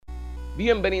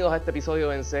Bienvenidos a este episodio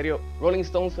de En Serio. Rolling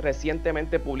Stones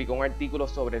recientemente publicó un artículo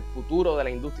sobre el futuro de la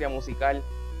industria musical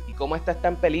y cómo esta está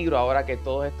en peligro ahora que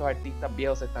todos estos artistas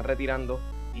viejos se están retirando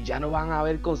y ya no van a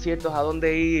haber conciertos a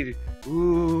dónde ir.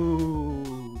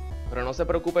 Pero no se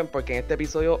preocupen porque en este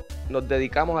episodio nos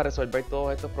dedicamos a resolver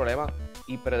todos estos problemas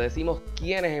y predecimos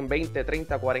quiénes en 20,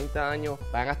 30, 40 años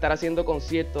van a estar haciendo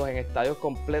conciertos en estadios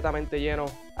completamente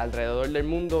llenos alrededor del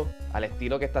mundo, al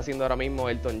estilo que está haciendo ahora mismo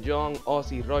Elton John,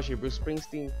 Ozzy, Rush y Bruce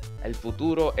Springsteen. El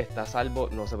futuro está a salvo,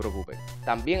 no se preocupen.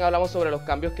 También hablamos sobre los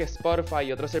cambios que Spotify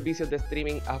y otros servicios de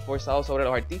streaming han forzado sobre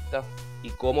los artistas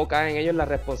y cómo cae en ellos la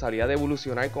responsabilidad de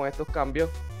evolucionar con estos cambios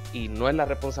y no es la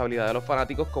responsabilidad de los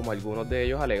fanáticos como algunos de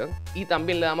ellos alegan. Y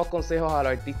también le damos consejos a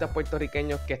los artistas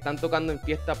puertorriqueños que están tocando en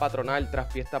fiesta patronal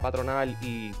tras fiesta patronal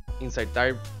y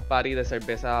insertar party de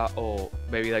cerveza o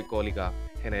bebida alcohólica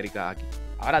genérica aquí.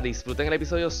 Ahora disfruten el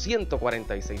episodio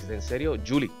 146 de En Serio,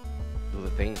 Julie, do the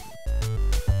thing.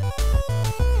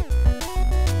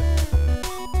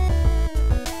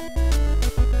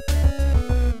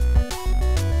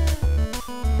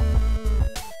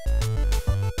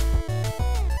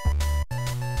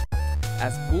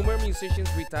 As boomer musicians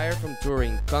retire from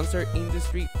touring, concert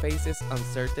industry faces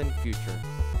uncertain future.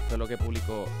 Esto es lo que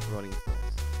publicó Rolling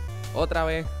Stones. Otra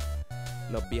vez,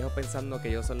 los viejos pensando que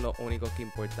ellos son los únicos que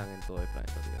importan en todo el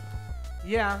planeta Tierra.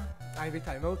 Yeah, a mí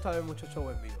me gusta ver muchos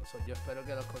shows en vivo. So, yo espero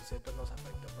que los conciertos no se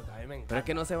afecten, porque a mí me encanta. Pero es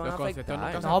que no se van Los a conciertos afectar.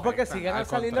 nunca se No, porque afectan, siguen al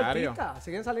saliendo contrario. artistas.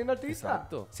 Siguen saliendo artistas.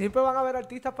 Exacto. Siempre van a haber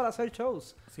artistas para hacer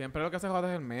shows. Siempre lo que se jode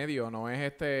es el medio, no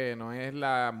es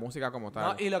la música como tal.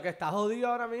 No, y lo que está jodido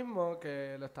ahora mismo,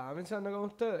 que lo estaba mencionando con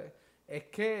ustedes, es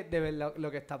que de verdad lo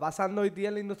que está pasando hoy día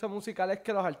en la industria musical es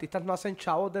que los artistas no hacen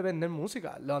chavos de vender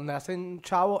música. Donde hacen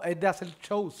chavos es de hacer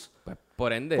shows. Pues,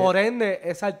 por ende, Por ende,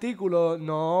 ese artículo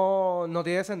no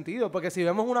tiene sentido. Porque si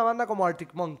vemos una banda como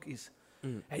Arctic Monkeys,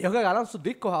 ellos regalan sus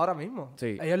discos ahora mismo.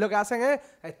 Sí. Ellos lo que hacen es,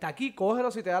 está aquí, cógelo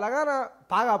si te da la gana,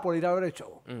 paga por ir a ver el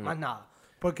show. Más nada.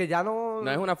 Porque ya no... no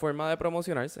es una forma de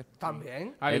promocionarse.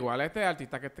 También. Al igual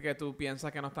artista que tú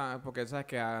piensas que no están, porque sabes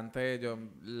que antes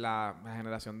la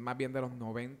generación más bien de los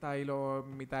 90 y los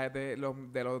mitades de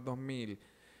los 2000,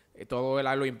 todo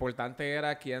lo importante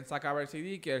era quién sacaba el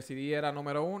CD, que el CD era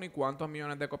número uno y cuántos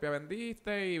millones de copias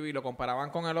vendiste y lo comparaban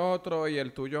con el otro y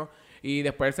el tuyo. Y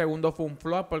después el segundo fue un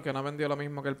flop porque no vendió lo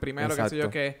mismo que el primero, qué sé yo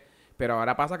Exacto. qué. Pero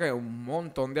ahora pasa que hay un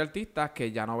montón de artistas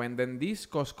que ya no venden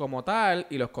discos como tal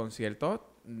y los conciertos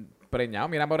preñados.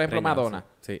 Mira, por ejemplo, Preñado, Madonna.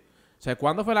 Sí. O sea,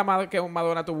 ¿cuándo fue que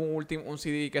Madonna tuvo un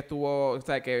CD que estuvo, o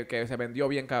sea, que se vendió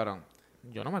bien, cabrón?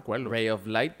 Yo no me acuerdo. Ray of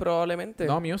Light probablemente.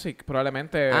 No, Music,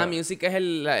 probablemente. Music es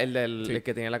el Sí.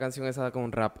 que tiene la canción esa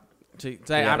con rap. Sí, o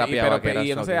que ya sea, rapeaba, que era y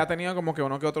entonces shocking. ha tenido como que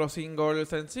uno que otro single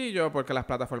sencillo, porque las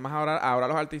plataformas ahora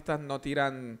los artistas no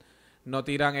tiran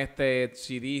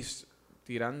CDs,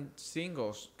 tiran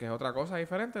singles, que es otra cosa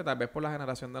diferente, tal vez por la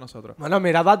generación de nosotros. Bueno,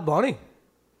 mira Bad Bunny.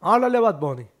 Vamos a hablar de Bad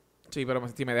Bunny. Sí, pero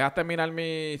si me dejas terminar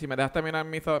mi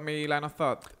line of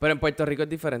thought. Pero en Puerto Rico es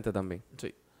diferente también.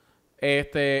 Sí.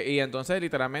 Y entonces,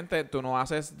 literalmente, tú no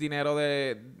haces dinero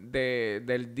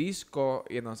del disco.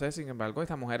 Y entonces, sin embargo,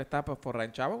 esta mujer está pues, forrada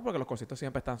en chavo porque los conciertos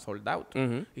siempre están sold out.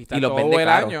 Ujú. Y está Y los todo vende el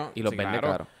caro, año. y los vende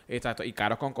caro. Exacto. Y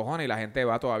caros con cojones. Y la gente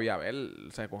va todavía a ver.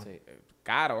 O sea,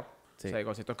 caro. Sí. O sea,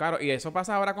 conciertos caros. Y eso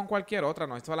pasa ahora con cualquier otra.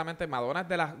 No es solamente Madonna, es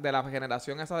de la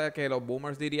generación esa de que los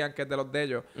boomers dirían que es de los de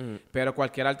ellos. Pero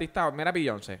cualquier artista. Mira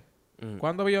Beyoncé.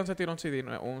 ¿Cuándo Beyoncé tiene un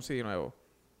CD nuevo?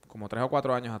 Como 3 o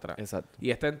 4 años atrás. Exacto.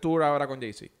 Y está en tour ahora con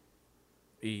Jay-Z.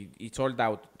 Y sold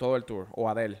out todo el tour. O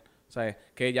Adele. O sea,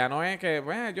 que ya no es que,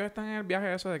 bueno, ellos están en el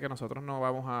viaje eso de que nosotros no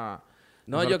vamos a...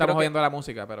 No, nosotros yo estamos creo que oyendo la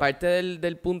música, pero... parte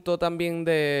del punto también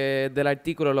del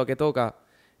artículo, lo que toca,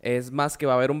 es más que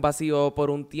va a haber un vacío por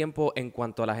un tiempo en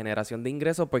cuanto a la generación de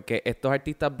ingresos, porque estos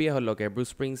artistas viejos, lo que es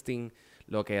Bruce Springsteen,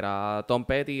 lo que era Tom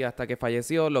Petty hasta que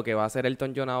falleció, lo que va a hacer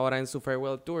Elton John ahora en su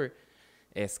Farewell Tour,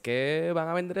 es que van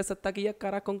a vender esas taquillas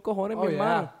caras con cojones, Oh, mi yeah.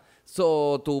 hermano.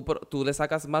 So, tú le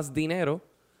sacas más dinero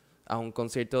a un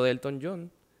concierto de Elton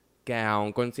John que a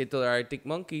un concierto de Arctic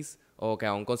Monkeys o que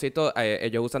a un concierto...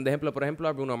 ellos usan de ejemplo, por ejemplo,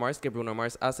 a Bruno Mars, que Bruno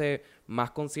Mars hace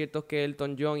más conciertos que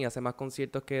Elton John y hace más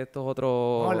conciertos que estos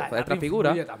otros... estas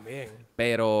figuras, También.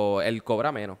 pero él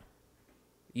cobra menos.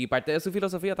 Y parte de su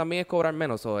filosofía también es cobrar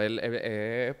menos. O él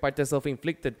es parte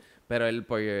self-inflicted. Pero él,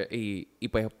 pues, y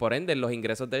pues por ende los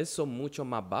ingresos de él son mucho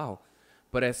más bajos.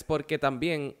 Pero es porque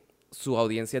también su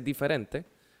audiencia es diferente.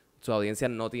 Su audiencia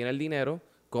no tiene el dinero.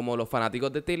 Como los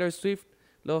fanáticos de Taylor Swift,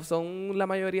 la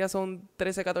mayoría son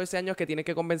 13, 14 años que tienen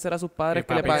que convencer a sus padres Y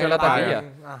que le papi paguen se la lo paga.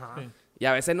 taquilla. Ajá. Sí. Y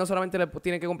a veces no solamente le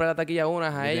tienen que comprar la taquilla a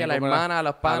unas, a Y ella, a tienen la que comprar hermana, a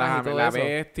los panas y todo la eso.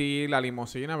 bestia, la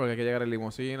limusina, porque hay que llegar en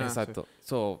limusina. Exacto.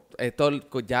 So, esto,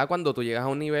 ya cuando tú llegas a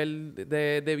un nivel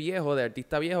de viejo, de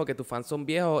artista viejo, que tus fans son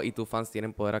viejos y tus fans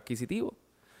tienen poder adquisitivo,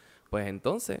 pues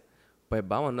entonces, pues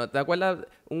vamos, ¿no te acuerdas?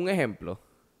 Un ejemplo.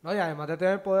 No, y además de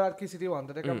tener poder adquisitivo,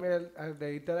 antes de cambiar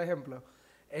de irte el ejemplo,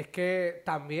 es que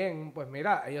también, pues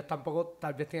mira, ellos tampoco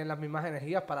tal vez tienen las mismas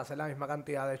energías para hacer la misma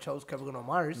cantidad de shows que Bruno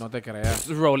Mars. No te creas.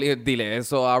 Dile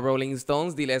eso a Rolling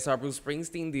Stones, dile eso a Bruce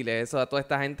Springsteen, dile eso a toda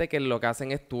esta gente que lo que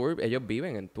hacen es tour. Ellos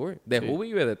viven en tour. The Who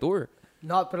vive de tour.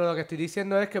 No, pero lo que estoy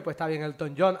diciendo es que pues está bien,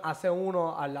 Elton John hace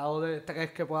uno al lado de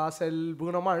tres que pueda hacer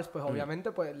Bruno Mars, pues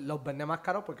obviamente pues los vende más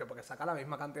caros porque saca la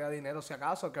misma cantidad de dinero si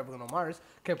acaso que Bruno Mars,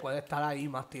 que puede estar ahí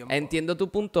más tiempo. Entiendo tu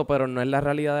punto, pero no es la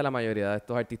realidad de la mayoría de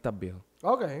estos artistas viejos.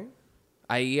 Ok.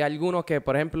 Hay algunos que,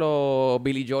 por ejemplo,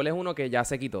 Billy Joel es uno que ya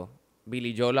se quitó.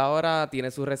 Billy Joel ahora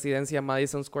tiene su residencia en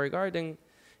Madison Square Garden.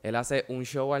 Él hace un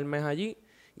show al mes allí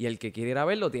y el que quiere ir a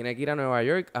verlo tiene que ir a Nueva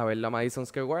York a verlo a Madison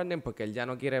Square Garden porque él ya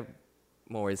no quiere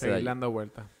moverse de Seguir allí. dando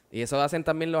vueltas. Y eso hacen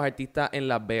también los artistas en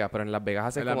Las Vegas, pero en Las Vegas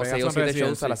hacen En Las como Vegas 6 o son 7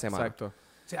 shows a la residency, semana. Exacto.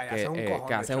 Sí, ahí Que, hacen un cojón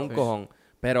que de hacen un shows. cojón.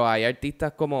 Pero hay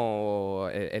artistas como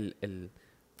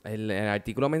el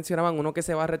artículo mencionaban uno que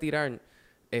se va a retirar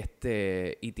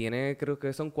y tiene, creo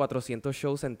que son 400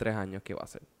 shows en 3 años que va a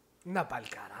hacer. Una pa'l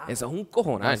carajo. Eso es un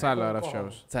cojonal. That's a lot Un of cojón.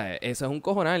 shows. O sea, eso es un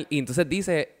cojonal. Y entonces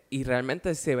dice, y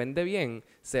realmente si se vende bien,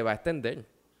 se va a extender.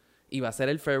 Y va a ser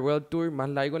el farewell tour más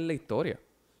largo en la historia.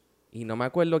 Y no me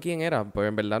acuerdo quién era, pues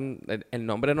en verdad el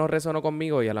nombre no resonó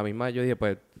conmigo y a la misma yo dije,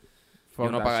 pues Fuck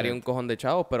yo no that pagaría shit. un cojón de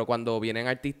chavos, pero cuando vienen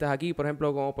artistas aquí, por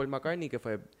ejemplo, como Paul McCartney, que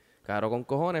fue caro con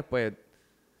cojones, pues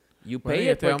you Bueno, pay y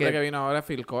it este hombre porque... que vino ahora,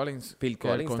 Phil Collins. Phil que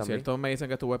Collins el concierto me dicen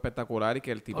que estuvo espectacular y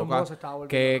que el tipo Todo el mundo se estaba volviendo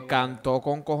que loco. cantó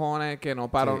con cojones, que no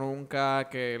paró Sí. nunca,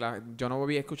 yo no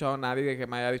había escuchado a nadie que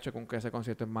me haya dicho que ese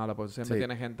concierto es malo, porque siempre Sí.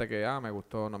 tiene gente que, me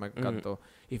gustó, no me encantó.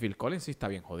 Y Phil Collins sí está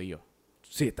bien jodido.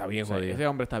 Sí, está bien O sea, jodido. ese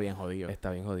hombre está bien jodido.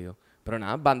 Está bien jodido. Pero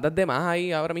nada, bandas de más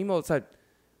ahí ahora mismo, o sea,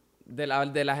 de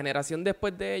la generación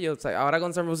después de ellos, o sea, ahora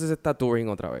Guns N' Roses está touring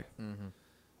otra vez.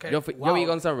 Que, Yo vi wow.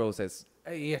 Guns N' Roses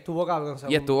Y estuvo cabrón.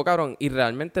 y estuvo cabrón. Y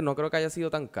realmente no creo que haya sido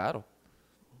tan caro.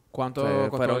 ¿Cuánto O sea,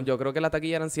 costó? yo creo que la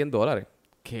taquilla eran $100.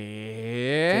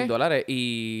 ¿Qué? $100.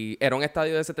 Y era un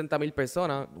estadio de 70,000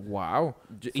 personas. Wow.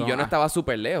 Y yo no estaba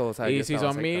súper lejos. O sea, Y yo si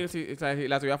estaba son cerca. 1,000, o sea, si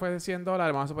la tuya fue de $100,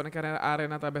 vamos a suponer que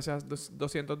Arena tal vez sea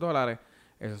 $200.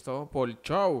 Eso es todo por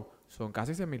show. Son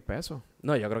casi 100,000 pesos.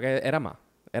 No, yo creo que era más.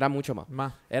 Era mucho más.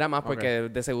 Más. Era más porque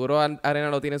de seguro Arena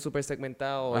lo tiene súper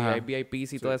segmentado Ajá. y hay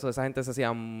VIPs y todo eso. Esa gente se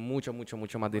hacía mucho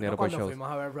más dinero por Cuando shows. fuimos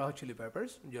a ver Red Hot Chili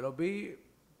Peppers, yo los vi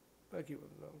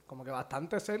como que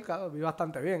bastante cerca, los vi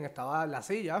bastante bien. Estaba en las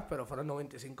sillas, pero fueron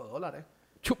 $95.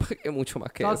 Chupa que mucho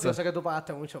más que No, eso. yo sé que tú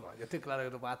pagaste mucho más. Yo estoy claro que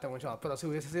tú pagaste mucho más. Pero si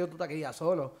hubiese sido tu taquilla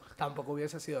solo, tampoco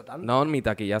hubiese sido tanto. No, mi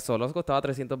taquilla solo costaba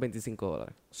 $325.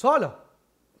 ¿Solo?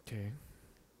 ¿Qué?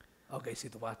 Ok, si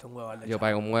tú pagaste un huevo de Yo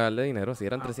pagué un mueble de dinero, sí,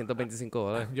 eran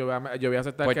 $325. Yo voy a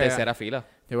aceptar Por que... tercera fila.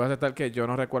 Yo voy a aceptar que yo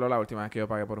no recuerdo la última vez que yo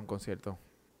pagué por un concierto.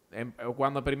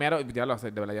 Cuando primero, ya lo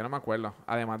sé, de verdad ya no me acuerdo.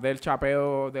 Además del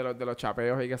chapeo, de los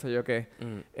chapeos y qué sé yo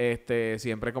qué,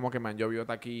 siempre como que me han llovido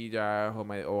taquillas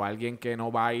o alguien que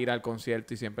no va a ir al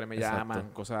concierto y siempre me Exacto. llaman,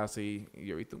 cosas así. Y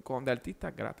yo he visto un cojón de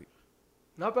artistas gratis.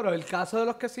 No, pero el caso de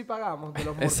los que sí pagamos, de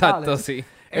los mortales... Exacto, sí. es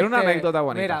Era una que, anécdota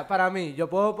bonita. Mira, para mí, yo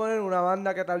puedo poner una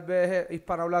banda que tal vez es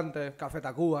hispanohablante, Café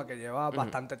Tacuba, que lleva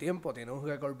bastante tiempo, tiene un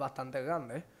récord bastante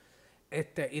grande.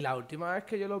 Y la última vez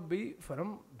que yo los vi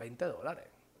fueron $20.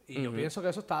 Y yo pienso que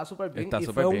eso estaba súper bien. Está y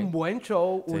súper fue bien. un buen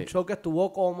show, un Sí. show que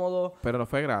estuvo cómodo. Pero no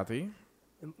fue gratis.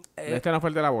 Eh, Este no fue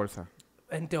el de la bolsa.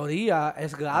 En teoría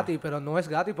es gratis, pero no es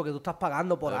gratis porque tú estás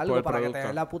pagando por Por algo el para que producto. te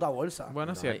den la puta bolsa.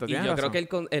 Bueno, es No, cierto, y tienes yo razón. creo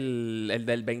que el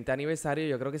del 20 aniversario,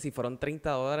 yo creo que si fueron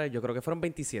 $30, yo creo que fueron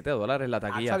 $27 la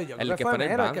taquilla. Actually, yo creo El que que fue fue en el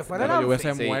menos, bank. que fue en Pero el yo hubiese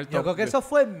Amphi. muerto. Yo creo que eso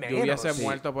fue menos. Yo hubiese Sí.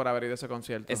 muerto por haber ido a ese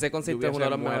concierto. Ese concierto Yo es uno de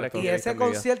los hubiese mejores muerto. Y que he visto ese en mi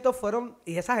vida. concierto fueron...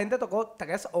 Y esa gente tocó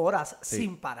 3 horas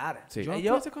sin parar. Sí. ¿Yo fui a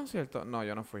Ellos, ese concierto? No,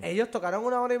 yo no fui. ellos tocaron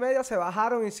 1 hora y media, se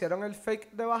bajaron, hicieron el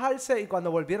fake de bajarse y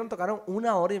cuando volvieron tocaron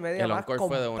 1 hora y media El más encore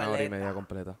fue de 1 hora y completa. media completa.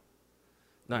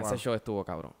 No, Wow. ese show estuvo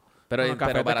cabrón. Pero, Bueno, pero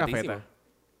cafeta es baratísimo. cafeta.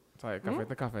 ¿Sabes?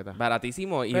 Cafeta es cafeta.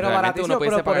 Baratísimo y Pero realmente baratísimo, uno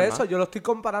puede pero por pagar eso más. yo lo estoy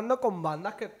comparando con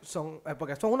bandas que son...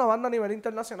 porque esto es una banda a nivel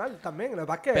internacional también. Lo que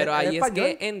pasa es que Pero ahí es español.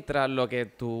 que entra lo que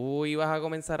tú ibas a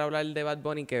comenzar a hablar de Bad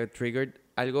Bunny, que triggered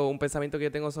un pensamiento que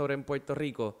yo tengo sobre en Puerto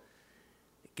Rico.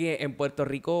 Que en Puerto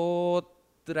Rico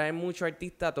traen muchos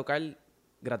artistas a tocar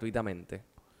gratuitamente.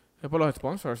 Es por los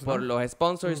sponsors, ¿no? por los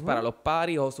sponsors para los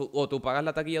parties, o tú pagas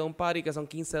la taquilla de un party que son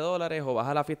 $15, o vas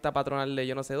a la fiesta patronal de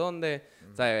yo no sé dónde.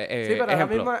 O sea, Sí, pero ejemplo, ahora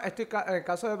mismo en el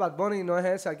caso de Bad Bunny no es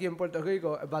ese aquí en Puerto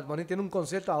Rico. Bad Bunny tiene un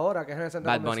concierto ahora que es en el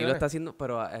centro de Bad Bunny lo convenciones. está haciendo,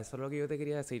 pero eso es lo que yo te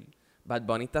quería decir. Bad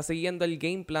Bunny está siguiendo el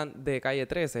game plan de Calle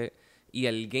 13 y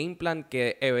el game plan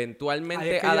que Ahí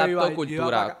eventualmente es que yo adaptó iba- yo iba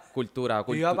cultura.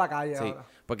 Yo iba para calle Sí, ahora.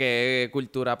 porque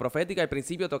cultura profética al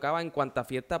principio tocaba en cuanta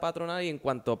fiesta patronal y en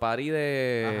cuanto party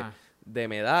Ajá. de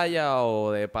medalla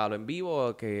o de palo en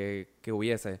vivo que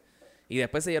hubiese. Y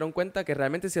después se dieron cuenta que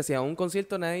realmente si hacían un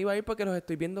concierto nadie iba a ir porque los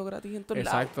estoy viendo gratis en todos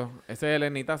lados. Exacto. Ese es el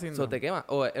Lenita Eso síndrome. te quema.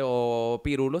 O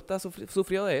Pirulo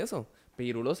sufrió de eso.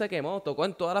 Pirulo se quemó, tocó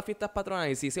en todas las fiestas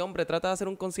patronales. Y si ese hombre trata de hacer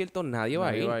un concierto, nadie va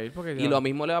a Nadie ir. va a ir porque Y ya- lo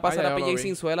mismo le va a pasar ya a lo PJ vi.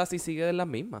 Sinzuela si sigue en las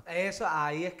mismas. Eso,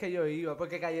 ahí es que yo iba.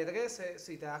 Porque Calle 13,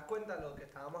 si te das cuenta de lo que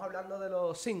estábamos hablando de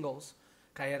los singles,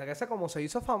 Calle 13, como se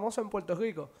hizo famoso en Puerto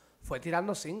Rico, fue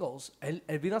tirando singles. Él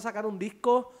vino a sacar un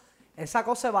disco, él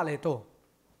sacó Se Valetó.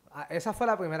 Esa fue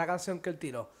la primera canción que él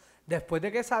tiró. Después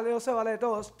de que salió Se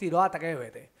Valetó, tiró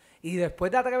Atrévete. Y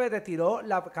después de Atrévete tiró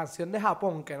la canción de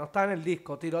Japón, que no está en el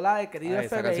disco. Tiró la de Querido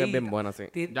Esa FBI. canción es bien buena, sí.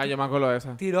 Ya, yo me acuerdo de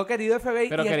esa. Tiró Querido FBI.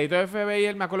 Pero y el- querido FBI,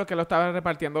 él me acuerdo que lo estaba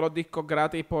repartiendo los discos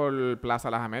gratis por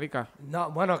Plaza Las Américas. No,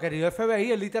 bueno, Querido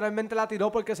FBI, él literalmente la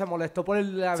tiró porque se molestó por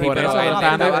la Sí, Por pero eso él estaban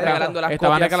estaba regalando regalando las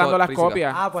estaban copias regalando las físicas.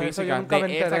 copias Ah, pues eso yo físicas nunca me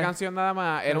de esa enteré. canción nada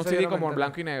más. Era un Eso CD yo no me como en enteré.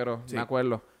 blanco y negro, Sí. me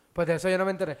acuerdo. Pues de eso yo no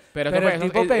me enteré. Pero Pero eso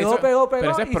el fue- tipo eso- pegó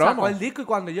pero eso es y promo. sacó el disco. Y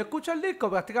cuando yo escucho el disco,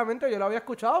 prácticamente yo lo había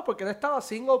escuchado porque él estaba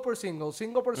single por single.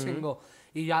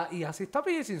 Y así está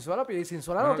PJ Sinzuela. PJ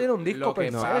Sinzuela no Bueno, tiene un disco lo que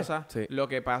per se. pasa, Sí. lo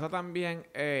que pasa también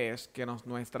es que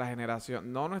nuestra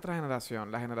generación, no nuestra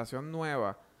generación, la generación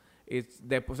nueva, y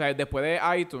o sea, después de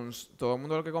iTunes, todo el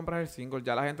mundo lo que compra es el single.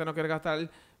 Ya la gente no quiere gastar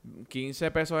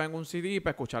 15 pesos en un CD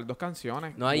para escuchar 2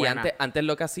 canciones. No, y buenas. antes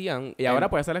lo que hacían... Y ahora en-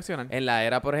 puedes seleccionar. En la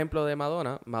era, por ejemplo, de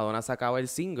Madonna sacaba el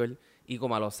single y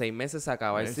como a los 6 meses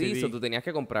sacaba el El CD. CD. So, tú tenías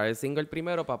que comprar el single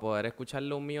primero para poder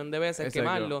escucharlo 1,000,000 de veces, Exacto.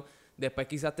 quemarlo. Después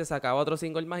quizás te sacaba otro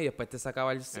single más y después te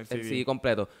sacaba el CD. CD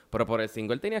completo. Pero por el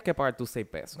single tenías que pagar tus 6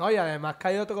 pesos. No, y además que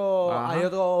hay Ajá.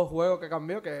 otro juego que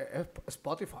cambió que es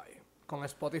Spotify. Con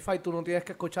Spotify tú no tienes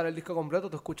que escuchar el disco completo,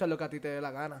 tú escuchas lo que a ti te dé la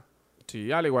gana. Sí,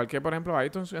 al igual que, por ejemplo,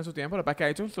 iTunes en su tiempo. Lo que pasa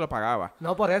es que iTunes lo pagaba.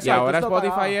 No, por eso. Y ahora iTunes lo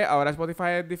pagaba. Spotify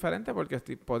es diferente porque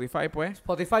Spotify, pues...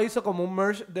 Spotify hizo como un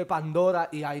merge de Pandora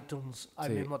y iTunes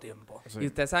al Sí. mismo tiempo. Y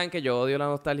ustedes saben que yo odio la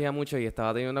nostalgia mucho y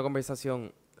estaba teniendo una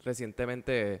conversación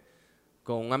recientemente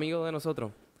con un amigo de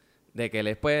nosotros de que él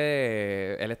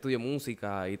estudió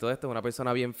música y todo esto, es una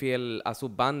persona bien fiel a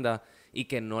sus bandas y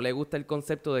que no le gusta el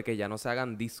concepto de que ya no se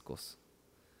hagan discos.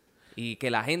 Y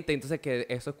que la gente, entonces, que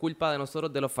eso es culpa de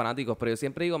nosotros, de los fanáticos. Pero yo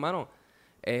siempre digo, mano,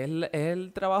 es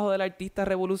el trabajo del artista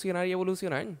revolucionar y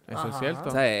evolucionar. Eso es Ajá. cierto.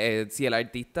 O sea, si el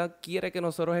artista quiere que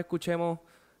nosotros escuchemos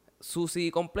su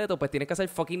CD completo, pues tiene que hacer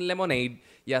fucking Lemonade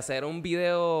y hacer un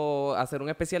video, hacer un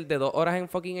especial de 2 horas en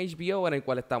fucking HBO en el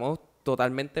cual estamos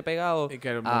totalmente pegados Y que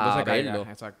el mundo a se caiga. verlo.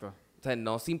 Exacto. O sea,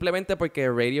 no simplemente porque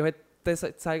Radiohead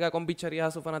salga con bicherías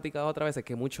a su fanaticada otra vez. Es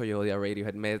que mucho yo odio a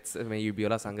Radiohead. Me hirvió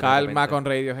la sangre. de Calma repente. con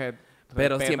Radiohead.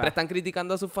 Pero Respeta. siempre están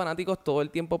criticando a sus fanáticos todo el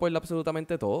tiempo por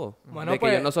absolutamente todo. Bueno, de que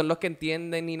pues- ellos no son los que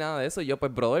entienden ni nada de eso. Yo,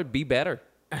 pues, brother, be better.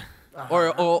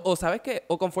 O ¿sabes qué?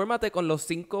 O confórmate con los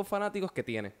 5 fanáticos que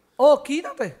tienes. O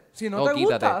quítate. Si no O te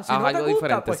quítate. gusta. Si Haz no te algo gusta,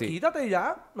 diferente, pues sí. quítate y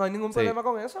ya. No hay ningún Sí. problema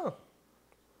con eso.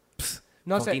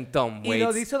 No sé. Fucking Tom Y lo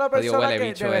Waits. dice una Odio persona huele que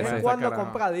bicho de vez ese. en cuando Carajo.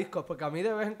 compra discos. Porque a mí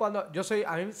de vez en cuando...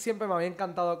 A mí siempre me había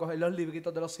encantado coger los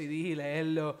libritos de los CDs y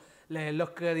leerlos. Leer los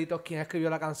créditos, quién escribió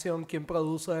la canción, quién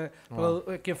produce,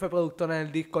 quién fue productor en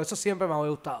el disco. Eso siempre me había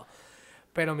gustado.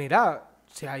 Pero mira,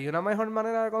 si hay una mejor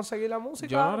manera de conseguir la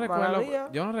música, maravilla.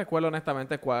 Yo no recuerdo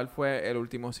honestamente cuál fue el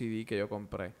último CD que yo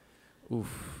compré.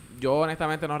 Yo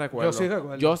honestamente no recuerdo. Yo sí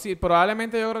recuerdo. Yo sí,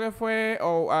 probablemente yo creo que fue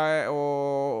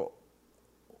o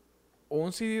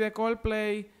un CD de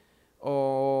Coldplay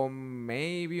o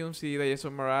maybe un CD de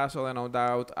Jason Mraz o de No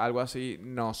Doubt, algo así.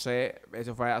 No sé,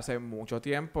 eso fue hace mucho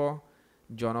tiempo.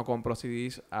 Yo no compro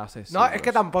CDs hace No, siglos. es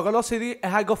que tampoco los CDs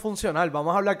es algo funcional.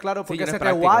 Vamos a hablar claro, porque no es se te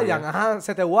práctico, guayan. ya. Ajá,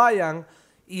 se te guayan.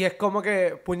 Y es como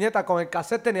que, puñeta, con el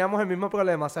cassette teníamos el mismo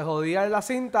problema. Se jodía la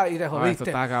cinta y te Ah, esto jodiste.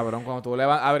 está cabrón. Cuando tú le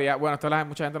abrías... Bueno,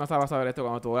 mucha gente no estaba a saber esto.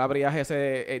 Cuando tú abrías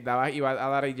ese... ibas a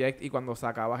dar eject y cuando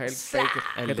sacabas el fake...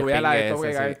 El que tuviera la de despingue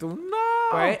esto, ese, que sí. y tú... ¡No!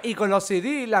 Pues, y con los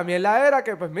CD, la mierda era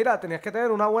que, pues mira, tenías que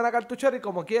tener una buena cartuchera y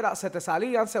como quiera, se te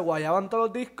salían, se guayaban todos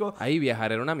los discos. Ahí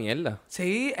viajar era una mierda.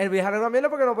 Sí, el viajar era una mierda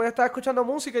porque no podías estar escuchando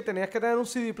música y tenías que tener un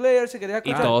CD player si querías Y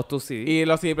escuchar. todos tus CDs. Y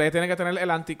los CD players tienen que tener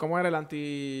el anti... ¿Cómo era? El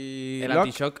anti... El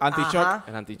anti-shock. Anti-shock. Ajá.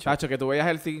 El anti-shock. Chacho, que tú veías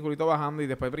el circulito bajando y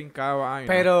después brincaba. Ay, no.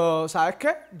 Pero, ¿sabes qué?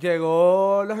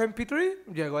 Llegó los MP3,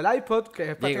 llegó el iPod, que es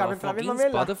Llegó prácticamente la misma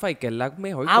fucking mierda. Spotify, que es la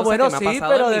mejor Ah, cosa bueno, que me ha sí,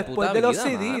 pasado pero en mi después puta de los vida,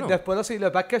 CD, mano. después de los CD. Lo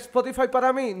que pasa es que Spotify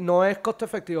para mí no es costo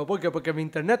efectivo. ¿Por qué? Porque mi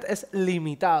internet es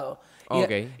limitado. Ok.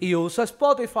 Y uso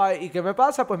Spotify, ¿y qué me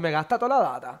pasa? Pues me gasta toda la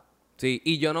data. Sí,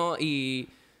 y yo no... Y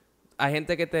hay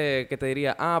gente que te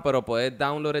diría, pero puedes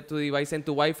download tu device en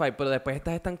tu Wi-Fi, pero después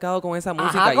estás estancado con esa Ajá,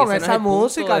 música. con y ese esa no es el punto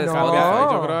música, de no.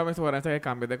 Spotify. Yo creo que mi sugerencia es que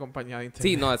cambies de compañía de internet.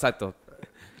 Sí, no, exacto.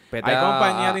 Vete Hay a-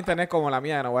 compañías de internet como la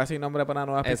mía, no voy a decir nombre para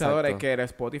nuevos Exacto. pisadores, que el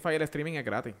Spotify y el streaming es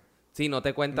gratis. Sí, no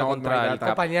te cuenta No, no contra hay el data.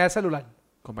 cap. Compañía de celular.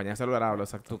 Compañía celular hablo,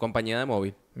 exacto. Tu compañía de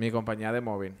móvil. Mi compañía de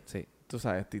móvil. Sí. Tú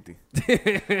sabes, Titi.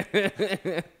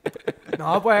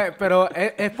 No, pues, pero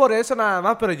es por eso nada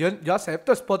más. Pero yo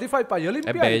acepto Spotify para yo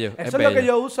limpiar. bello, Eso es es lo que bello.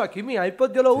 yo uso aquí. Mi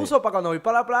iPod yo lo uso para cuando voy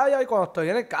para la playa y cuando estoy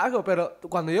en el carro. Pero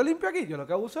cuando yo limpio aquí, yo lo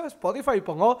que uso es Spotify y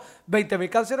pongo 20.000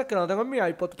 canciones que no tengo en mi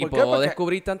iPod. Y ¿Por qué? puedo Porque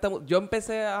descubrir tanta... Yo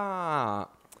empecé a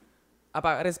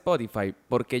pagar Spotify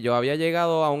porque yo había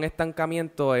llegado a un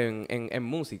estancamiento en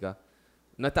música.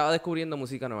 No estaba descubriendo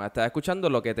música nueva. Estaba escuchando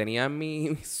lo que tenía en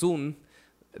mi Zoom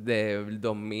del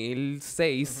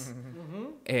 2006.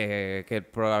 Que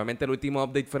probablemente el último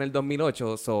update fue en el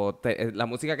 2008. La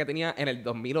música que tenía en el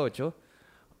 2008.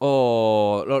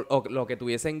 O lo que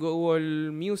tuviese en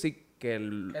Google Music. Que es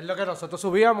lo que nosotros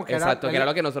subíamos. Que exacto, era, que era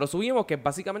lo que nosotros subimos, que es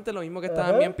básicamente lo mismo que estaba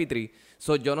en mi MP3.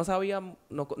 Yo no sabía,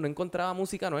 no encontraba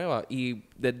música nueva. Y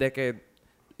desde que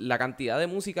la cantidad de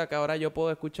música que ahora yo puedo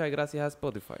escuchar gracias a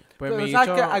Spotify. Pues Pero mi sabes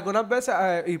bicho- que algunas veces,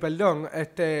 y perdón,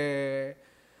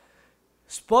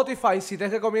 Spotify sí te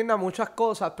recomienda muchas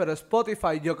cosas, pero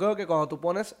Spotify yo creo que cuando tú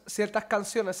pones ciertas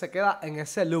canciones se queda en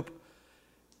ese loop.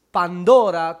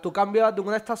 Pandora, tú cambiabas de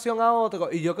una estación a otra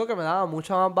y yo creo que me daba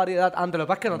mucha más variedad. Antes lo que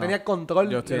pasa es que no tenía el control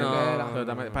Yo estoy de no, lo que era.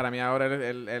 totalmente- Para mí ahora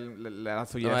la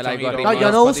sugestión el y algoritmo No,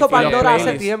 yo no uso Spotify, Pandora hace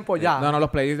playlists. tiempo ya. No, los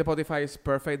playlists de Spotify es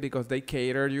perfect because they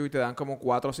cater you y te dan como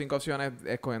 4 o 5 opciones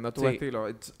escogiendo tu Sí. estilo.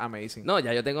 It's amazing. No,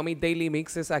 ya yo tengo mis daily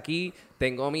mixes aquí.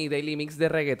 Tengo mi daily mix de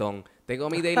reggaetón. Tengo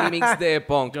mi daily mix de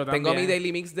punk. Yo Tengo mi también.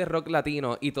 daily mix de rock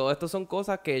latino. Y todo esto son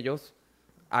cosas que ellos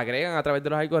agregan a través de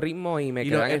los algoritmos y me Y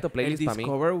quedan el- estos playlists el para mí.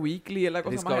 Discover Weekly es la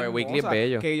cosa Discover más Weekly es hermosa,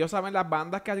 bello. que ellos saben las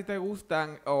bandas que a ti te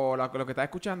gustan o lo que estás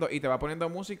escuchando y te va poniendo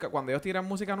música. Cuando ellos tiran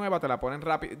música nueva, te la ponen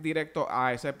directo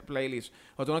a ese playlist.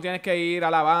 O tú no tienes que ir a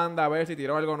la banda a ver si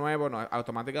tiró algo nuevo. No,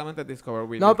 automáticamente Discover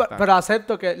Weekly No, está. pero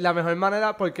acepto que la mejor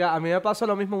manera, porque a mí me pasó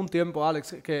lo mismo un tiempo,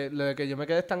 Alex, que lo de que yo me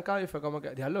quedé estancado y fue como que,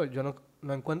 diablo, yo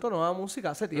no encuentro nueva música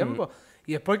hace tiempo.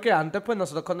 Y es porque antes, pues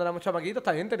nosotros cuando éramos chamaquitos,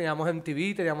 también teníamos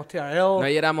MTV, teníamos TRL. No,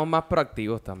 y éramos más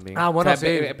proactivos también. Ah, bueno, sí.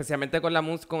 Especialmente con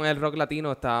con el rock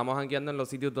latino, estábamos jangueando en los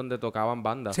sitios donde tocaban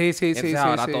bandas. Sí, sí, Entonces, sí,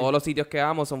 ahora sí. todos los sitios que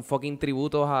vamos son fucking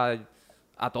tributos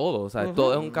a todo. O sea,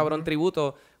 todo es un cabrón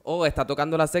tributo. O está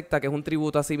tocando La Secta, que es un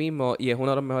tributo a sí mismo y es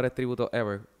uno de los mejores tributos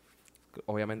ever.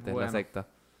 Obviamente, es Bueno. La Secta.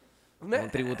 Es un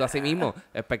tributo a sí mismo.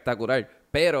 Espectacular.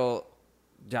 Pero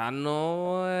ya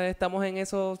no estamos en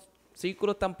esos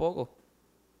círculos tampoco.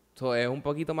 Eso es un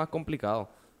poquito más complicado.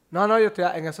 No,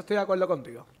 en eso estoy de acuerdo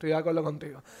contigo. Estoy de acuerdo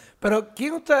contigo. Pero,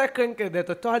 ¿quién ustedes creen que de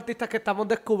todos estos artistas que estamos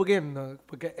descubriendo?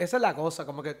 Porque esa es la cosa,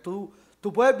 como que tú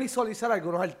puedes visualizar a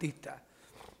algunos artistas.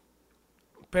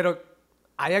 Pero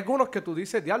hay algunos que tú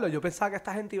dices, diablo, yo pensaba que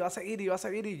esta gente iba a seguir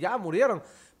y ya murieron.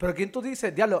 Pero ¿quién tú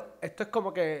dices, diablo, esto es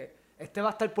como que este va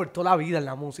a estar por toda la vida en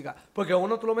la música? Porque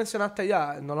uno tú lo mencionaste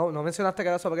ya, no mencionaste que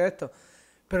era sobre esto.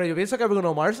 Pero yo pienso que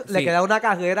Bruno Mars le Sí. queda una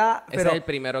carrera. Ese Pero es el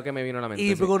primero que me vino a la mente.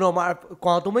 y sí. Bruno Mars,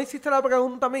 cuando tú me hiciste la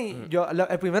pregunta a mí,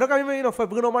 el primero que a mí me vino fue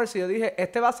Bruno Mars y yo dije,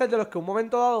 este va a ser de los que un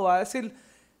momento dado va a decir,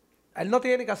 él no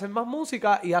tiene ni que hacer más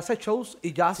música y hace shows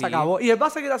y ya Sí. se acabó. Y él va a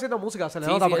seguir haciendo música, se le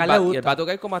Sí, nota, sí, porque a él él le y él gusta. va a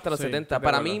tocar como hasta los Sí, 70. estoy de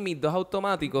Para acuerdo. mí, mis dos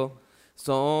automáticos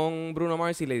son Bruno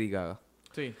Mars y Lady Gaga.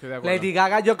 Sí, estoy de acuerdo. Lady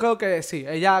Gaga yo creo que sí,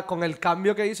 ella con el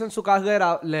cambio que hizo en su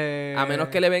carrera A menos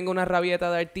que le venga una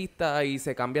rabieta de artista y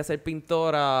se cambie a ser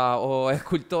pintora o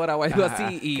escultora o algo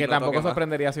así. Y que no tampoco toque más.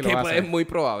 sorprendería si lo Que va a pues hacer. es muy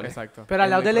probable. Exacto. Pero al es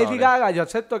lado muy de Lady probable. Gaga, yo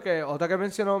acepto que otra que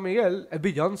mencionó Miguel es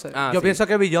Beyoncé. Ah, yo sí. pienso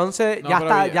que Beyoncé No, ya pero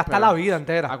está, Be- ya está pero- la vida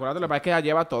entera. Acuérdate, lo que pasa es que ella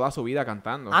lleva toda su vida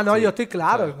cantando. Ah, no, Sí. yo estoy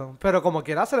claro. Pero como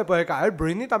quiera se le puede caer.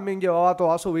 Britney también llevaba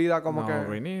toda su vida como No, que...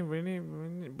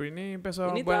 Britney empezó...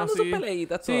 Britney está bueno, dando sí. sus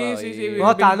peleitas Sí, todavía. sí, sí.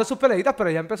 No, está dando sus peleitas, pero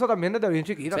ella empezó también desde bien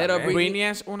chiquita. Pero también. Britney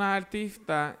es una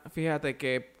artista, fíjate,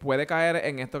 que puede caer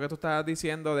en esto que tú estás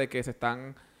diciendo de que se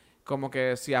están como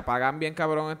que si apagan bien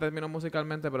cabrón en términos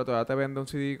musicalmente, pero todavía te vende un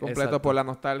CD completo Exacto. por la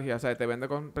nostalgia. O sea, te vende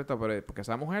completo, pero porque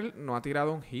esa mujer no ha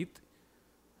tirado un hit.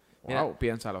 Mira, Wow,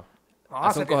 piénsalo. No,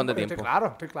 Hace un cojón de Estoy tiempo. claro,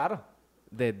 estoy claro.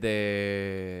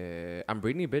 Desde I'm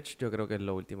Britney Bitch, yo creo que es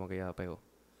lo último que ella pegó.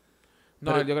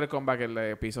 No, Pero- yo creo que Comeback el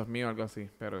de Pisos Mío o algo así.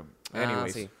 Pero,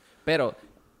 anyways. Sí. Pero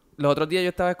los otros días yo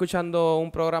estaba escuchando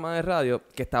un programa de radio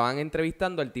que estaban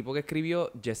entrevistando al tipo que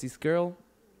escribió Jessie's Girl,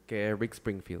 que es Rick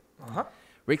Springfield. Ajá.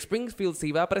 Rick Springfield se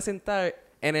iba a presentar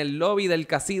en el lobby del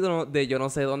casino de yo no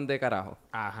sé dónde carajo,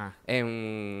 Ajá.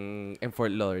 en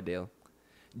Fort Lauderdale.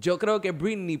 Yo creo que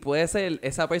Britney puede ser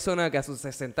esa persona que a sus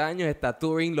 60 años está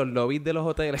touring los lobbies de los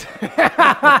hoteles.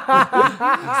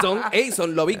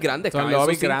 son lobbies grandes, Son caben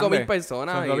lobbies 5.000 grandes.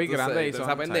 personas. Son y lobbies tú sabes, grandes y esa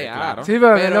son- pendeja. sí, claro. Sí,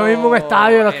 pero, es lo mismo un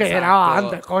estadio de los que Exacto. llenaba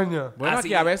antes, coño. Bueno, Así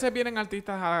aquí a es. veces vienen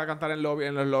artistas a cantar en el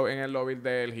lobby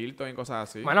del Hilton y cosas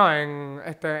así. Bueno, en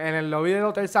el lobby del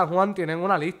Hotel San Juan tienen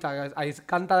una lista. Ahí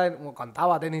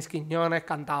cantaba Denis Quiñones,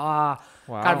 cantaba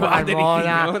Wow. Carlos Ah, Denis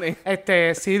Carmona,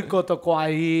 Quiñones. Circo tocó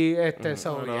ahí,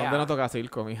 so, No, yeah. ¿dónde no toca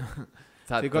Circo, mijo?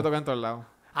 Exacto. Circo toca en todos lados.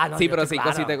 Ah, no, Sí, yo pero estoy sí,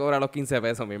 claro. sí te cobra los 15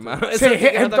 pesos, mi hermano. Sí, Eso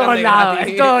que no en tocan todos de lados,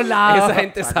 gratis. en todos lados. Esa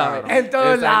gente Está sabe. cabrón. En todos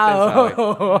Esa gente sabe.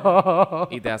 lados.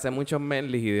 Y te hace muchos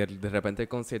medleys y de repente el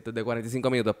concierto es de 45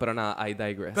 minutos, pero nada, I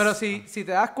digress. Pero si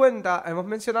te das cuenta, hemos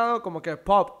mencionado como que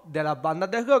pop de las bandas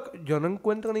de rock, yo no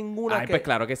encuentro ninguna Ay, que... pues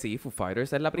claro que sí, Foo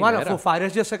Fighters es la primera. Bueno, Foo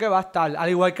Fighters yo sé que va a estar, al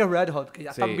igual que Red Hot, que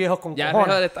ya Sí. están viejos con Ya cojones.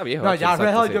 Red Hot está viejo, No, sí, ya Red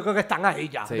exacto, Hot sí. yo creo que están ahí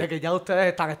ya, Sí. de que ya ustedes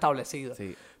están establecidos.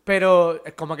 Sí. Pero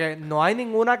es como que no hay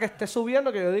ninguna que esté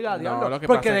subiendo que yo diga, No, diablo. lo que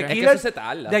Porque pasa The es que eso Killers, se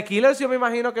tarda. The Killers yo me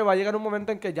imagino que va a llegar un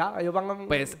momento en que ya ellos van a...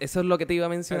 Pues eso es lo que te iba a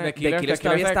mencionar. The The Killers Killers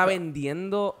todavía está está-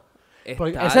 vendiendo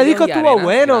Porque estadios ese disco y estuvo arenas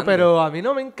bueno, grandes. pero a mí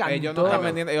no me encantó. Ellos no están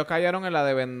vendiendo, ellos cayeron en la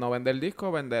de no vender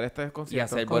disco, vender este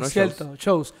concierto. hacer buenos Conciertos,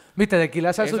 shows. Viste, The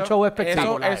Killers hace un show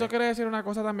espectacular. Eso quiere decir una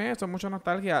cosa también, eso es mucha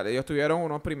nostalgia. Ellos tuvieron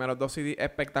unos primeros 2 CD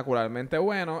espectacularmente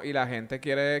buenos y la gente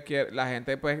la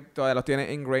gente pues todavía los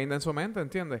tiene ingrained en su mente,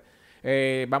 ¿entiendes?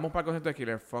 Vamos para el concierto de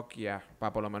Killer, fuck yeah,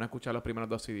 para por lo menos escuchar los primeros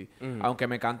 2 CD. Ujú. Aunque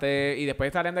me cante y después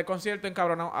estaré en el concierto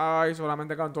encabronado, ay,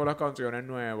 solamente cantó las canciones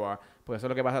nuevas. Pues eso es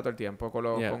lo que pasa todo el tiempo con,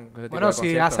 Yeah. con ese tipo Bueno, de si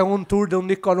conciertos. hacen un tour de un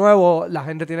disco nuevo, la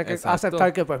gente tiene que Exacto.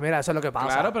 aceptar que, pues mira, eso es lo que pasa.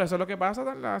 Claro, pero eso es lo que pasa.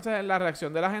 La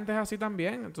reacción de la gente es así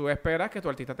también. Tú esperas que tu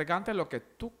artista te cante lo que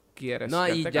tú quieres. No,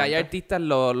 que y te ya hay cante. artistas,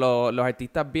 los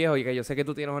artistas viejos, y que yo sé que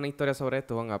tú tienes una historia sobre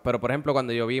esto, Juanga. Pero, por ejemplo,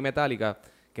 cuando yo vi Metallica,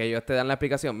 que ellos te dan la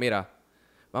explicación, mira,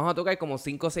 vamos a tocar como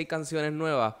 5 o 6 canciones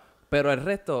nuevas, pero el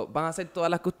resto van a ser todas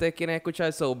las que ustedes quieren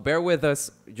escuchar. So, bear with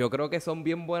us. Yo creo que son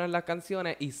bien buenas las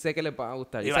canciones y sé que les van a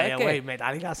gustar. Y ¿Y sabes vaya, qué? güey,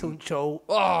 Metallica hace un show.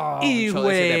 ¡Oh! Un ¡Y show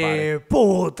de 7 pares. güey,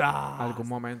 puta! Algún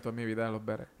momento en mi vida los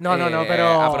veré. No,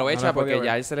 pero... Aprovecha No la he porque podido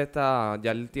ya ver. él se le está...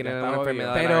 Ya él tiene Ya está una jodido.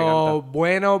 enfermedad de la Pero garganta.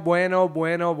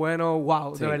 bueno,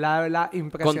 wow. Sí. De verdad,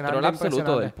 impresionante. Control absoluto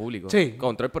impresionante. del público. Sí.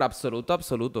 Control por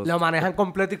absoluto. Lo manejan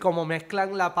completo y como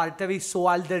mezclan la parte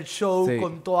visual del show Sí.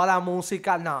 con toda la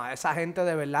música. No, esa gente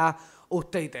de verdad,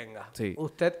 usted y tenga. Sí.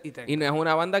 Usted y tenga. Y no es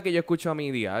una banda que yo escucho a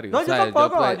mi diario. No, o sea, yo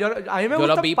tampoco. pues, A mí me yo gustan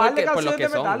los vi un par de porque- por canciones lo que de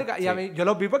son, Metallica. Y a sí. mí, yo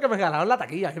los vi porque me ganaron la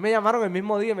taquilla. A mí me llamaron el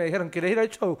mismo día y me dijeron, ¿quieres ir al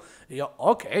show? Y yo,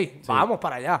 ok, vamos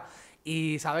para allá.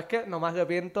 Y ¿sabes qué? No me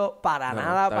arrepiento para No,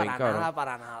 nada, está bien, cabrón.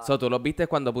 para nada. So, tú los viste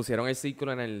cuando pusieron el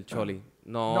círculo en el Choli.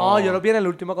 No. No, yo los vi en el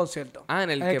último concierto. Ah,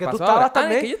 en el que tú pasó estabas ahora.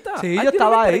 también. Ah, ¿en el que yo estaba? Sí, Ah, yo no estaba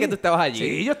me enteré ahí. que tú estabas allí.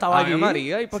 Sí, yo estaba Ave allí.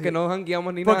 María, ¿y por qué Sí. no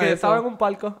jangueamos ni Porque nada de yo estaba en eso? un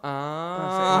palco.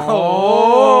 Ah.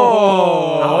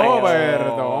 Oh, Ay,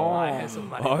 perdón. Ay, Jesús,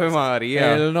 María. Ave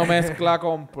María. Él no mezcla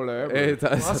completo.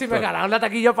 No, si me ganaron la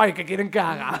taquilla, ¿para qué quieren que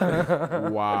haga?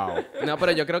 Wow. No,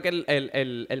 pero yo creo que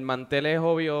el mantel es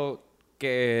obvio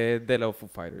que es de los Foo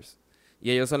Fighters. Y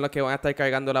ellos son los que van a estar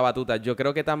cargando la batuta. Yo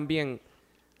creo que también...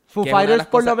 Foo Que es una de Fighters, las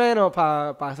por cosas- lo menos,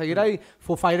 para seguir ahí,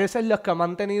 Foo Fighters es los que han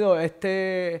mantenido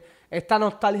esta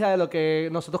nostalgia de lo que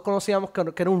nosotros conocíamos que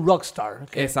era un rockstar.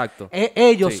 Que Exacto.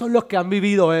 Ellos Sí. son los que han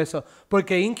vivido eso.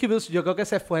 Porque Incubus yo creo que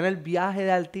se fue en el viaje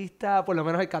de artista, por lo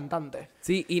menos el cantante.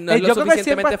 Sí, y no es lo yo creo que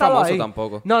siempre ha suficientemente estado famoso ahí.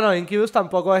 tampoco. No, Incubus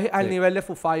tampoco es al Sí. nivel de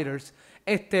Foo Fighters.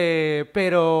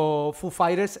 Pero Foo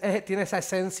Fighters tiene esa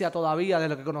esencia todavía de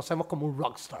lo que conocemos como un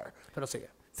rockstar. Pero sigue.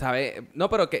 ¿Sabes? No,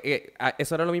 pero que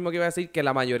eso era lo mismo que iba a decir, que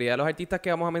la mayoría de los artistas que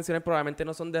vamos a mencionar probablemente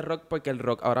no son de rock porque el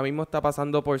rock ahora mismo está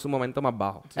pasando por su momento más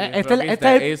bajo. Sí,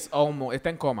 está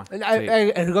en coma.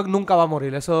 El rock nunca va a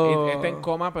morir, eso... Está en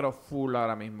coma, pero full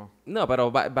ahora mismo. No,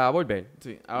 pero va a volver.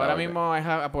 Sí, Va a ahora volver.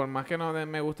 mismo, por más que no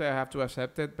me guste, I have to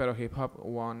accept it, pero hip hop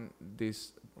won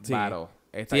this Sí. battle.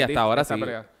 Sí, hasta ahora sí.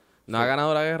 pelea. No ha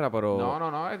ganado la guerra, pero...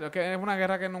 No, es que es una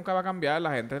guerra que nunca va a cambiar.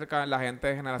 La gente de La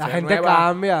generación gente nueva,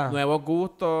 cambia. nuevos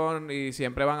gustos y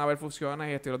siempre van a haber fusiones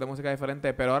y estilos de música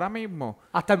diferentes. Pero ahora mismo,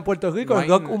 Hasta en Puerto Rico, No el hay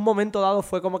rock na- un momento dado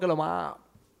fue como que lo más...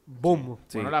 Boom.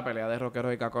 Sí. bueno, la pelea de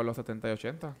rockeros y cacos en los 70 y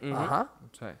 80. Ujú. Ajá.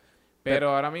 O sea,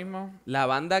 pero ahora mismo, La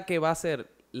banda que va a ser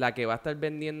la que va a estar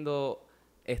vendiendo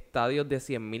estadios de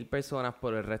 100,000 personas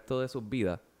por el resto de sus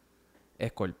vidas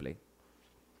es Coldplay.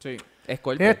 sí, Es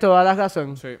Coldplay. Tienes toda la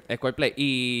razón. sí. Es Coldplay.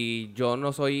 Y yo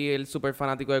no soy el súper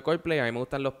fanático de Coldplay. A mí me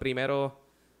gustan los primeros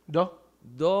Dos.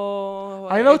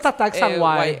 dos... A mí me gusta hasta X and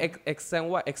Y. X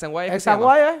and Y. X and Y. es que X se and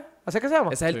llama. Y, ¿eh? ¿Así es que se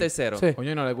llama? Ese es el Sí. tercero. Sí.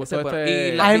 Oye, ¿no le gustó Ese fue- este...?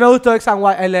 y la- A mí me gustó X and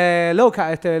Y. El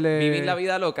Loca, Vivir la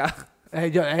vida loca.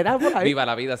 Era por ahí. Viva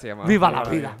la vida se llama. Viva la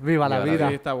vida. Viva la Viva la vida.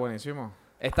 Sí, está buenísimo.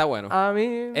 Está bueno. A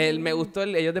mí... Me gustó,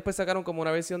 ellos después sacaron como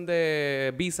una versión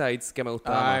de B-Sides que me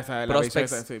gustaba Ah, más. esa es la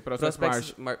Prospects, versión, sí,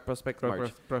 Prospects March. Prospects Pro-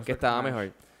 March, Prospects que estaba March.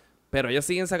 mejor. Pero ellos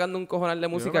siguen sacando un cojonal de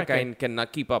música creo que que cannot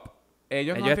keep up.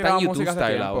 Ellos no Ellos han tirado están música YouTube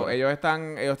hace style tiempo. ahora. Ellos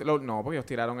están... no, porque ellos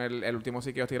tiraron... El último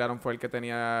sí que ellos tiraron fue el que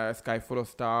tenía Sky Full of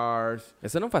Stars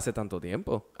Eso no fue hace tanto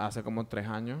tiempo. hace como 3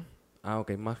 años. Ah,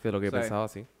 ok, más que lo que Sí. pensaba,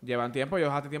 sí. Llevan tiempo,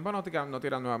 ellos hace tiempo no tiran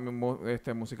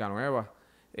música nueva.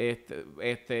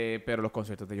 Pero los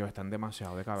conciertos de ellos están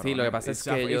demasiado de cabrón. Sí, lo que pasa es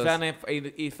que ellos-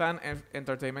 Ethan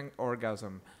Entertainment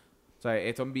Orgasm. O sea,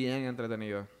 son bien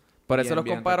entretenidos. Por eso Bien, los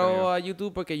bien comparo entretenido. a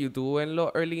YouTube, porque YouTube en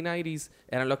los early 90s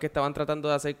eran los que estaban tratando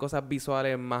de hacer cosas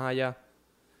visuales más allá.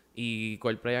 Y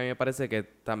Coldplay a mí me parece que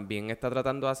también está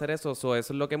tratando de hacer eso. So,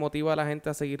 eso es lo que motiva a la gente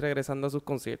a seguir regresando a sus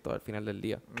conciertos al final del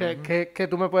día. que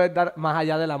tú me puedes dar más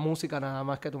allá de la música nada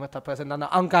más que tú me estás presentando.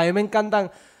 Aunque a mí me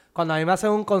encantan, cuando a mí me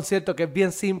hacen un concierto que es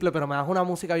bien simple, pero me das una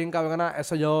música bien cabrona,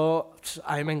 eso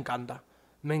a mí me encanta.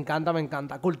 Me encanta, me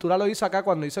encanta. Cultura lo hizo acá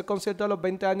cuando hizo el concierto de los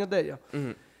 20 años de ellos.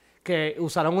 Ujú. Que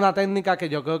usaron una técnica que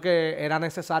yo creo que era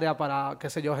necesaria para,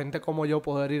 qué sé yo, gente como yo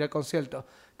poder ir al concierto,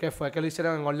 que fue que lo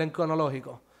hicieron en orden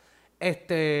cronológico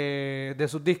de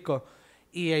sus discos.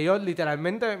 Y ellos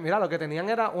literalmente, mira, lo que tenían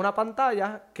era una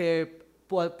pantalla que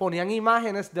ponían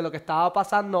imágenes de lo que estaba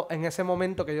pasando en ese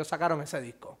momento que ellos sacaron ese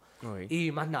disco. Ok.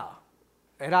 Y más nada.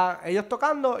 Era ellos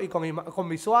tocando y con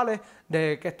visuales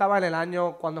de qué estaba en el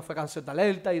año cuando fue Canción de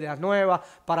Alerta, ideas nuevas,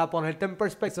 para ponerte en Eso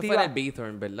perspectiva. fue en el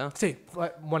B-Turn, ¿verdad? Sí,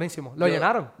 fue buenísimo. Lo Yo-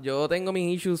 llenaron. Yo tengo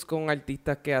mis issues con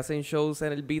artistas que hacen shows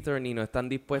en el B-Turn y no están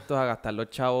dispuestos a gastar los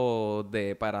chavos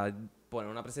para poner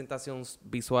una presentación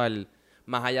visual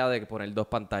más allá de poner dos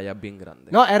pantallas bien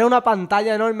grandes. No, era una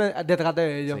pantalla enorme detrás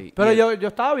de ellos. Sí, Pero y yo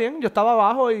estaba bien, yo estaba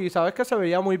abajo y sabes que se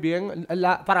veía muy bien.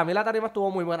 Para mí la tarima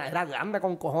estuvo muy buena. Era grande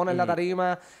con cojones la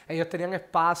tarima. Ellos tenían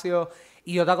espacio.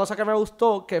 Y otra cosa que me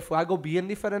gustó, que fue algo bien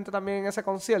diferente también en ese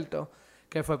concierto,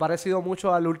 que fue parecido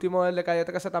mucho al último del de Calle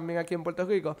 13 también aquí en Puerto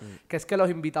Rico, que es que los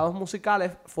invitados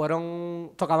musicales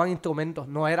tocaban instrumentos.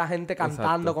 No era gente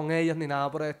cantando Exacto. con ellos ni nada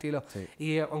por el estilo. Sí.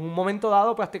 Y en un momento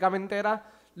dado prácticamente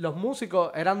los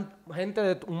músicos eran gente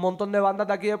de un montón de bandas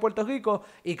de aquí de Puerto Rico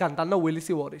y cantando Willis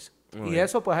y Boris. Muy Y bien.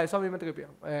 eso, pues eso a mí me tripió.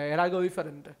 Era algo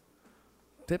diferente.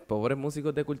 Sí, pobres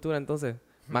músicos de cultura, entonces.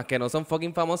 Más que no son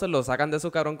fucking famosos, lo sacan de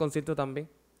su cabrón concierto también.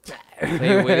 Sí,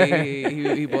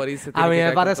 Willy y Boris se A tienen mí me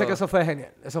quedar con parece que todo. eso fue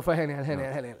genial. Eso fue genial,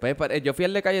 genial. Pues, yo fui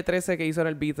al de Calle 13 que hizo en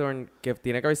el B-Turn, que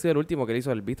tiene que haber sido el último que él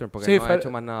hizo en el B-Turn, porque Sí, no ha hecho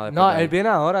más nada después No, de ahí. él viene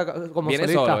ahora como Viene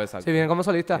solista. solo, exacto. Sí, viene como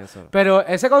solista. Viene solo. Pero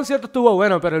ese concierto estuvo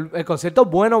bueno, pero el concierto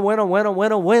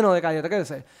bueno de Calle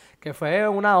 13, que fue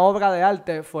una obra de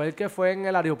arte, fue el que fue en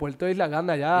el aeropuerto de Isla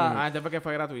Grande allá. Este fue que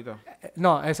fue gratuito.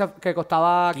 No, ese que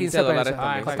costaba 15 $15 pesos.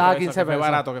 también. Costaba exacto, 15 que fue pesos.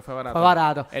 barato, que fue barato. Fue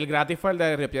barato. El gratis fue el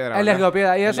de Río Piedra. El de ¿verdad? Río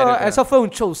Piedra. Y El de Río Piedra. eso fue un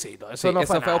showcito. Eso Sí, no eso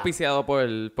fue fue nada. auspiciado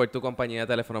por tu compañía de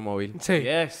teléfono móvil. Sí.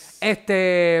 Yes.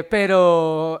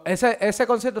 Pero ese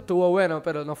concierto estuvo bueno,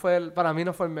 pero para mí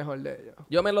no fue el mejor de ellos.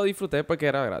 Yo me lo disfruté porque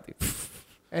era gratis.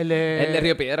 El de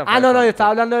Río Piedra fue Ah, no, el yo fan, estaba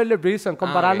hablando del de Brisbane,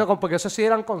 comparando ok. porque eso sí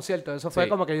eran conciertos. Eso fue Sí.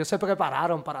 como que ellos se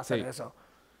prepararon para hacer Sí. eso.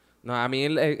 No, a mí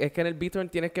es que en el B-Turn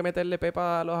tienes que meterle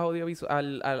pepa a los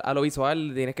audiovisuales, a lo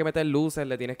visual, tienes que meter luces,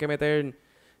 le tienes que meter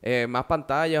más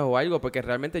pantallas o algo, porque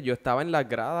realmente yo estaba en las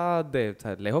gradas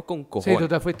lejos con Sí, cojones. tú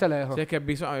te fuiste lejos. Sí, es que el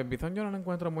Bison yo no lo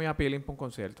encuentro muy appealing para un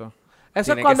concierto. Eso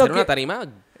Tiene es cuando que ser una tarima.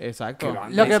 Exacto.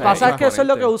 lo que Esa pasa es es que eso es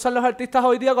lo que imponente. usan los artistas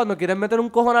hoy día cuando quieren meter un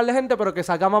cojonal de gente, pero que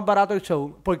salga más barato el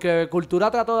show. Porque Cultura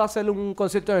trató de hacer un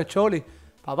concierto en el Choli.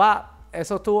 Papá,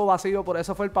 eso estuvo vacío, por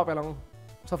eso fue el papelón.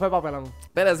 Eso fue papelón.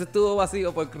 Pero ese estuvo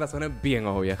vacío por razones bien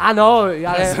obvias. Ah, no, y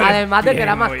además de que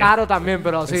era bien, más obvio. caro también,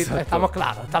 pero sí, Exacto. estamos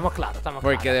claros.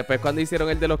 Porque después cuando hicieron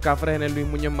el de los Cafres en el Luis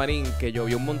Muñoz Marín, que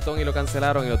llovió un montón y lo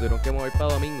cancelaron y lo tuvieron que mover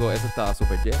para domingo, eso estaba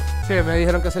súper lleno. Sí, me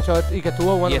dijeron que ese show y que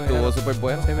estuvo bueno. y me estuvo dijeron. súper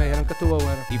bueno. Sí, me dijeron que estuvo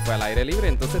bueno. Y fue al aire libre,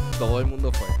 entonces todo el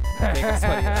mundo fue. Qué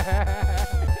casualidad.